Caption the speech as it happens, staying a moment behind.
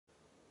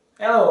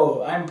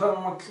Hello, I'm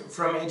Pank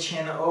from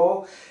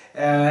HnO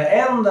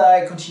and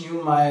I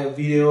continue my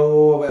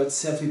video about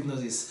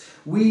self-hypnosis.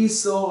 We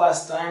saw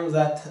last time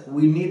that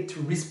we need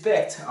to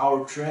respect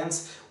our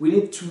trance, we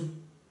need to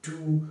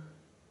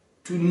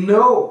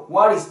know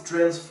what is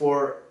trance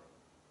for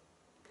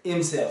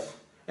himself.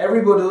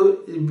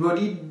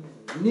 Everybody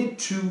need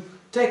to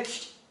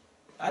take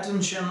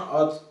attention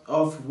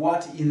of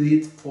what is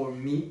it for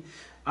me,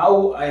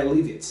 how I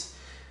live it.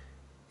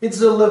 It's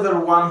the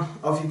level 1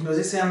 of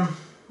hypnosis, and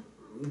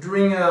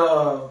during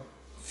a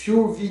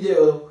few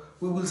videos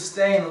we will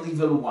stay in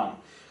level 1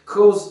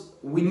 because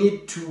we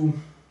need to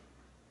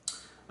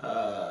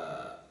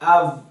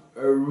have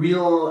a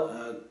real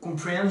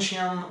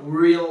comprehension,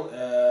 real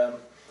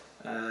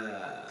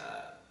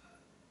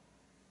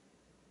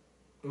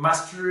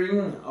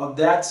mastering of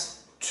that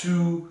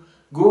to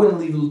go in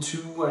level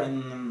 2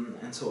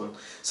 and so on.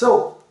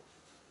 So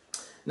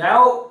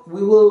now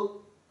we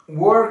will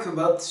work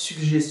about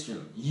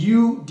suggestion.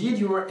 You did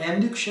your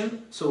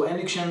induction, so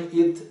induction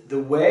is the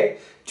way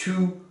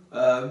to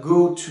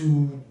go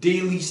to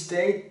daily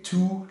state,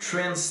 to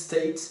trance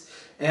states,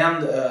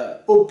 and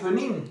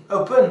open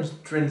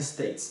trance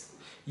states.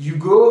 You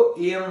go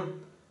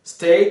in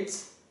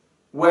states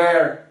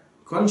where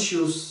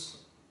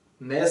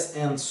consciousness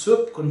and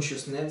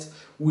subconsciousness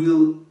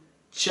will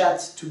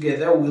chat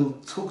together, will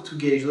talk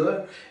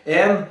together,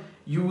 and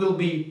you will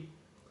be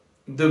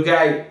the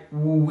guy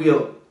who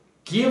will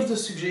give the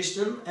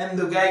suggestion and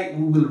the guy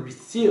who will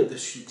receive the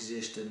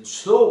suggestion.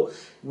 So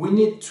we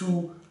need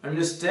to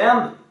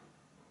understand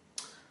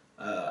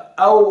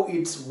how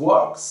it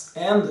works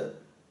and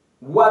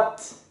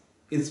what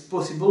is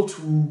possible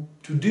to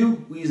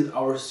do with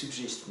our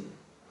suggestion.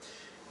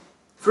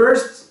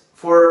 First,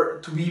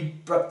 to be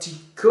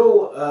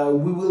practical,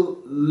 we will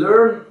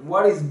learn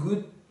what is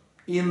good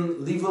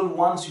in level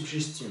 1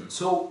 suggestion.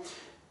 So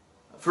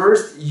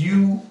first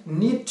you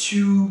need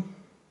to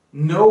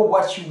know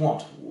what you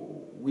want.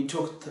 We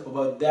talked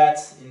about that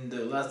in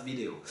the last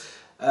video.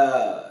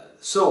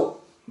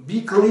 So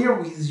be clear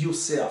with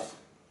yourself.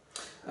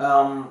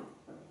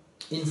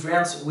 In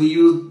France we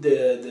use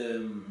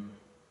the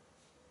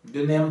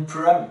name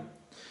PREM.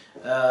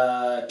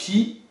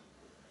 P,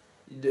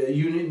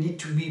 you need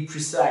to be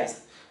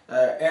precise.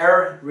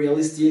 R,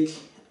 realistic.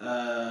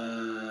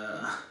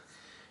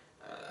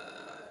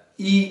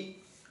 E,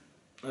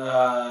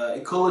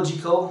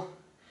 ecological.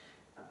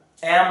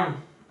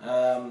 M,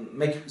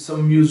 make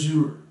some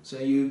measure, so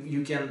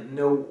you can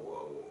know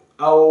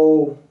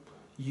how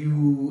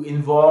you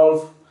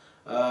involve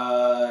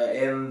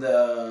and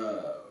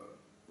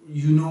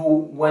you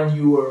know when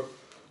you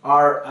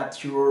are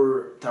at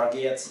your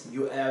target,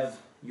 you have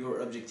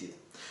your objective.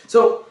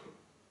 So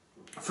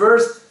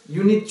first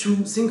you need to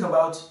think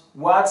about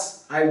what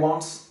I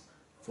want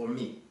for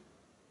me.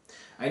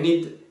 I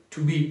need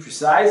to be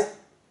precise,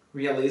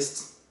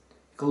 realist,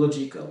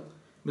 ecological,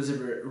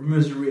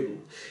 measurable.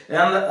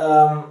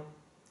 And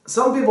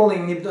some people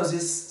in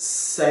hypnosis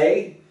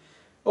say,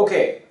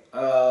 okay,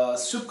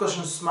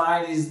 subconscious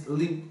mind is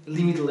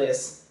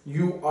limitless,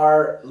 you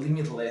are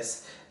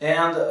limitless,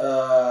 and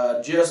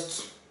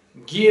just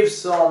give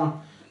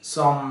some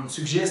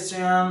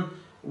suggestion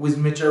with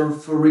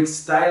metaphoric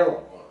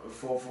style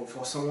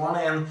for someone,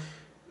 and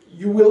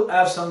you will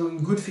have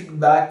some good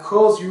feedback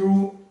because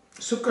your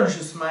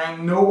subconscious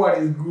mind know what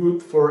is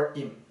good for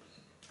him.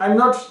 I'm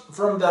not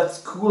from that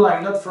school,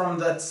 I'm not from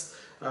that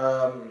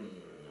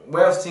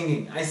way of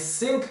thinking. I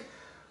think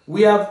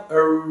we have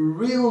a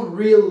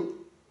real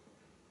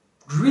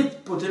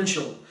great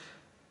potential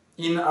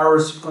in our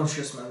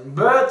subconscious mind,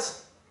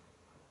 but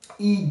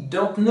he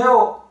doesn't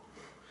know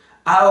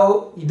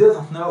how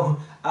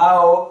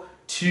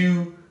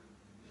to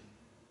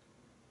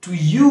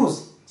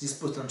use this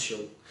potential.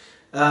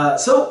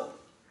 So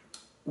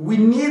we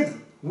need,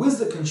 with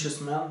the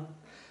conscious mind,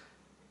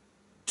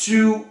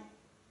 to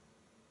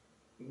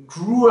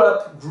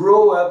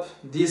grow up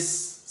this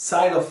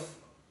side of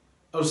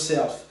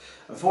ourselves.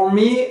 For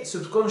me,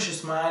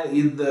 subconscious mind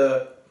is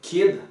the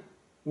kid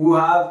who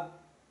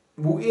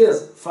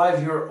is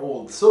 5 years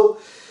old. So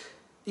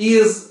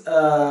he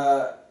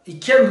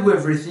can do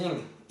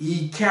everything.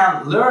 He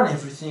can learn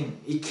everything.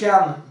 He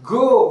can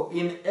go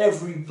in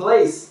every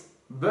place.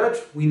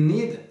 But we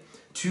need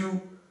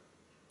to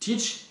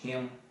teach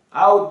him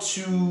how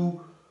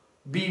to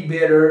be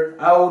better,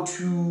 how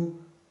to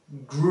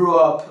grow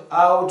up,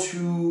 how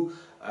to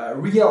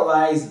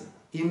realize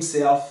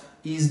himself,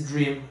 his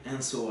dream,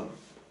 and so on.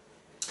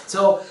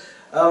 So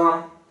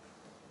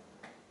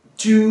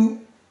to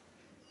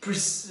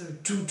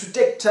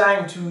take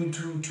time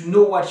to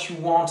know what you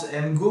want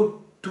and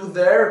go to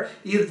there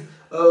is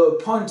a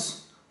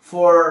point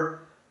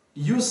for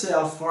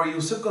yourself, for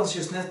your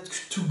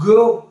subconsciousness to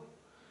go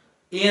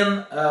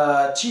in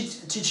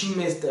teaching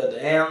method,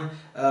 and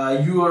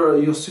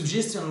your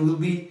suggestion will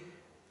be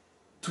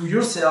to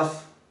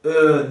yourself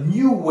a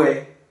new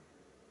way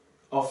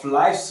of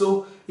life.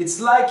 So it's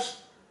like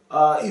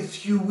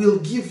if you will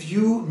give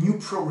you new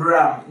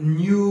program,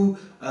 new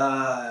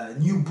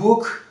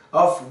book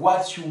of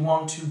what you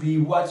want to be,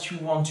 what you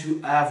want to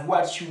have,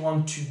 what you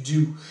want to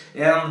do.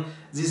 And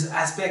this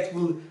aspect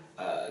will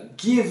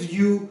give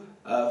you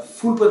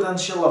full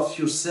potential of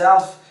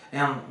yourself,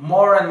 and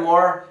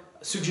more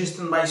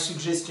suggestion by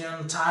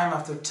suggestion, time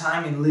after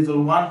time in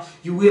level 1,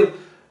 you will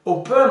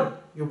open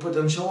your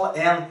potential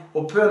and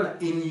open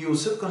in your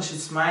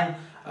subconscious mind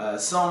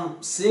some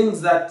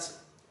things that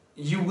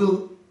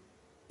you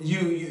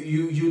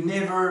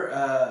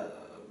never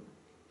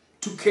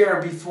took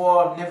care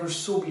before, never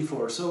saw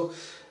before. So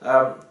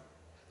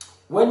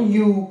when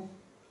you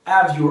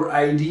have your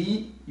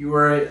idea,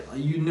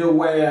 you know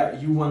where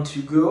you want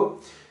to go,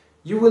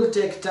 you will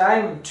take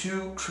time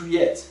to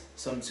create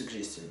some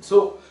suggestion.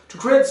 So to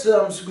create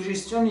some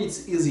suggestion,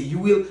 it's easy. You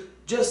will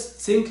just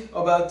think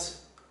about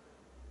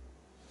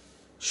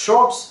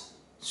short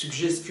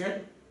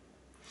suggestion,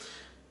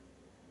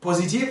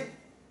 positive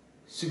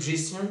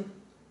suggestion,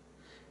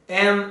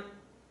 and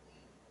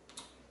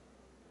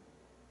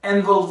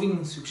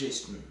involving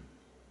suggestion,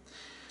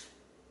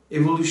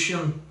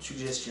 evolution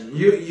suggestion.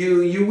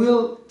 You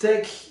will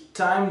take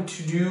time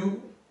to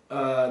do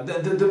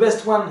the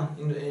best one.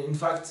 In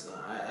fact,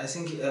 I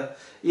think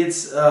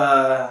it's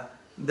the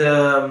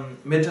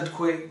method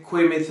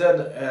Coué method.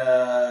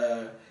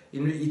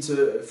 It's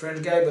a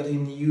French guy, but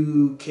in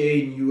UK,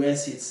 in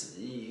US,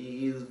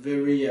 he's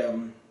very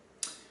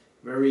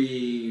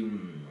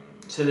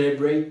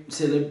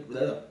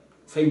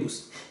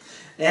famous,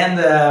 and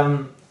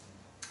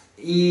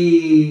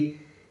he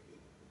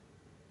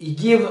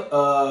give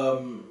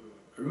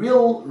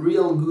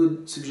real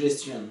good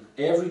suggestion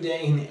every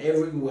day in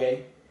every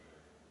way.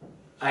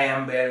 I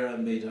am better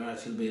and better, I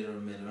feel better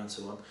and better, and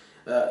so on.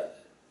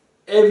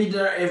 Every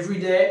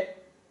day,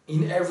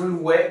 in every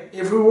way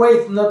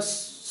it's not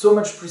so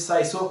much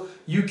precise. So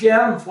you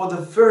can, for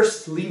the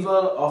first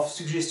level of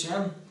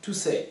suggestion, to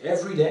say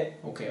every day,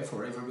 okay,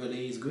 for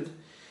everybody is good,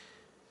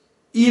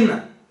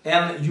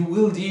 and you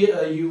will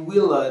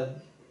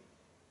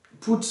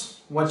put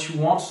what you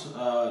want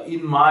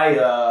in my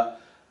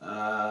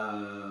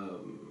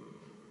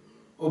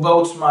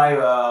about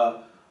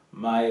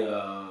my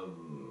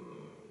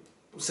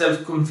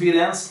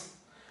self-confidence.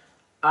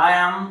 I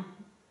am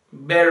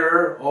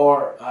better,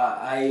 or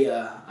I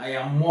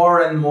am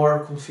more and more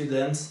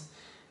confident.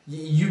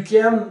 You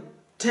can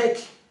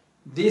take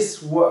this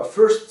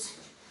first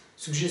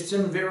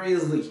suggestion very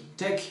easily.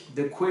 Take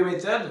the Coué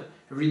method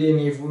every day in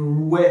every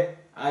way.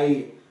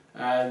 I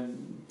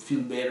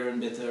feel better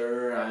and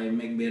better, I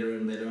make better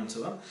and better, and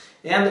so on.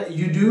 And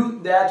you do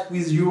that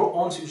with your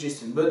own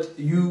suggestion, but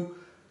you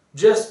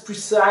just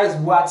precise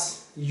what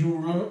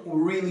you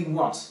really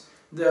want.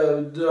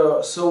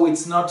 So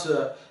it's not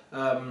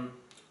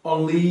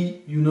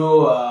only, you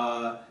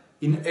know,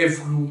 in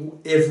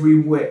every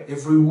way.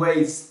 Every way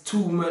is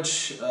too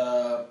much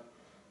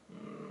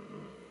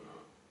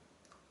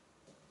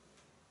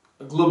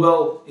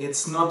global,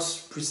 it's not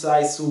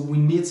precise, so we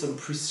need some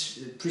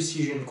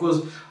precision,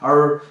 because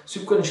our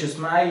subconscious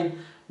mind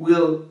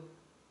will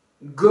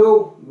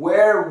go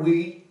where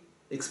we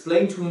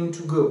explain to him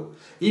to go.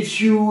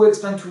 If you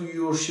explain to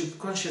your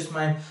subconscious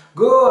mind,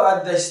 go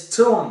at this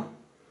town,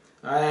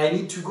 I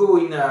need to go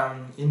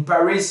in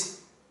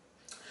Paris,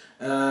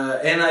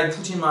 and I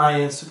put in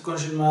my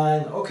subconscious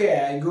mind, okay,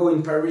 I go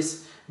in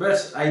Paris,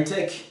 but I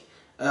take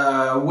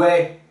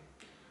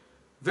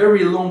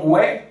very long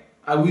way.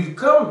 I will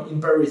come in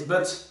Paris,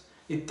 but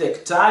it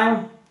takes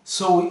time.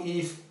 So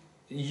if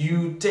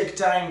you take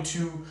time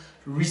to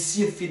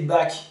receive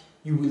feedback,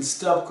 you will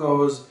stop,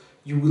 because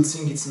you will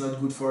think it's not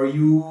good for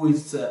you,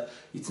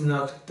 it's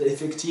not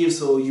effective,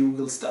 so you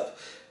will stop.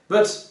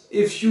 But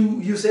if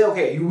you say,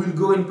 okay, you will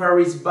go in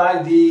Paris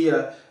by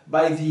the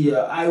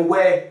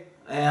highway,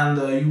 and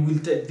you will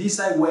take this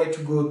highway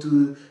to go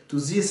to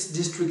this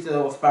district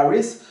of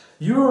Paris,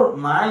 your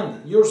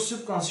mind, your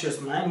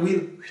subconscious mind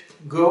will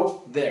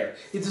go there.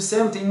 It's the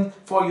same thing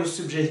for your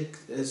suggestion.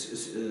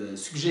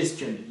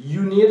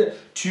 You need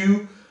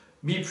to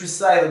be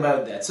precise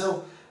about that.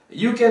 So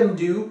you can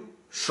do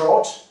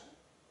short,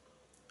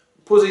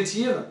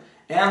 positive,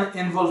 and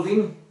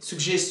involving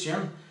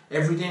suggestion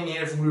every day in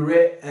every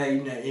way,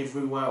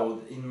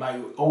 in my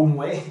own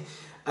way.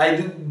 I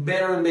do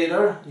better and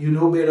better, you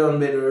know, better and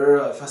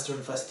better, faster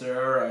and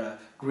faster,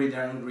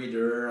 greater and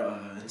greater,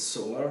 and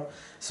so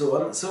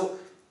on. So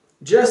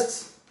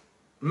just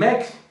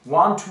make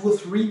 1, 2, or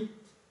 3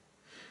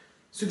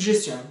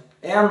 suggestions,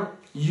 and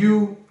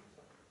you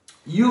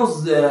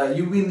will use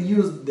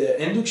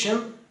the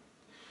induction.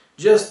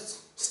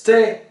 Just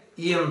stay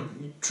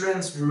in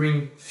trance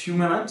during few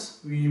moments.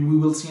 We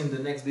will see in the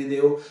next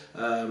video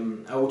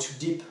how to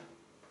deep,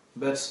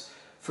 but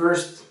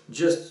first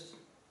just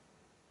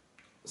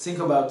think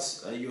about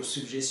your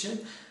suggestion.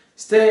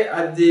 Stay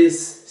at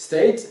this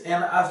state,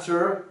 and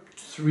after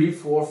 3,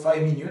 4,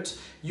 5 minutes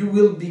you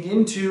will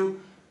begin to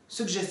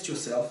suggest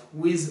yourself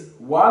with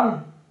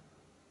 1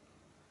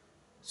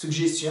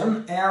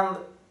 suggestion, and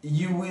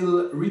you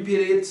will repeat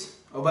it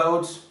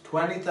about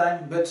 20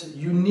 times, but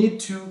you need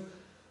to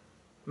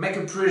make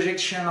a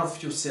projection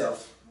of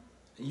yourself.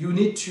 You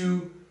need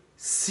to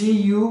see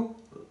you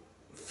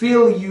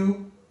feel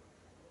you,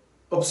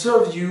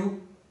 observe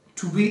you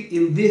to be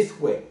in this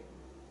way.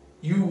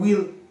 You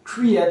will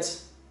create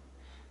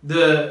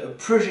the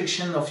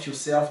projection of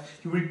yourself,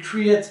 you will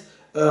create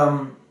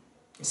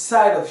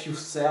side of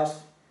yourself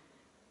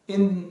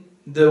in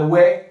the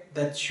way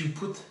that you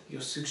put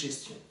your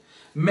suggestion.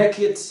 Make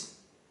it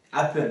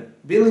happen,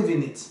 believe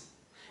in it.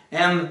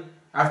 And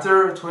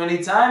after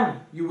 20 times,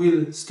 you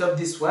will stop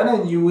this one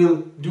and you will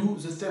do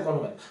the second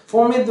one.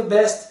 For me, the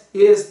best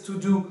is to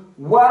do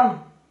one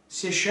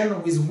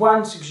session with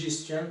one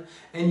suggestion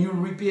and you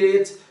repeat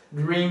it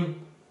during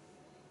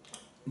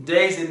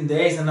days and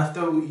days, and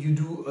after you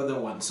do other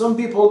one. Some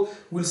people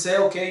will say,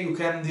 okay, you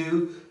can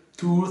do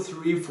 2,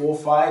 3, 4,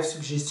 5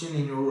 suggestions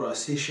in your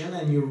session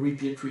and you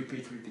repeat.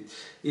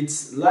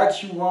 It's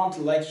like you want,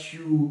 like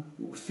you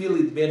feel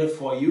it better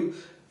for you.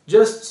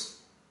 Just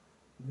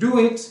do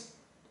it,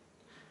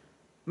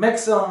 make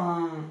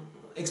some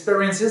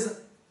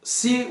experiences,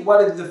 see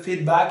what is the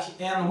feedback,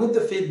 and with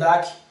the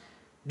feedback,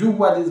 do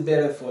what is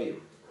better for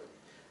you.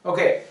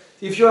 Okay,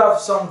 if you have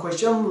some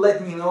question,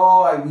 let me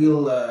know. I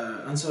will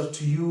answer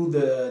to you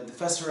the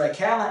faster I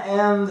can,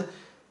 and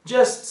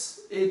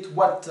just eat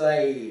what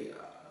I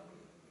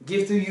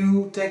give to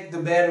you, take the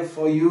better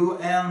for you,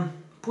 and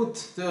put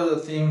the other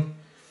thing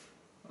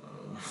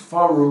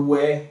far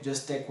away.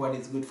 Just take what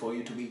is good for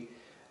you to be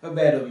a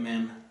better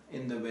man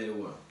in the better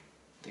world.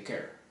 Take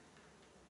care.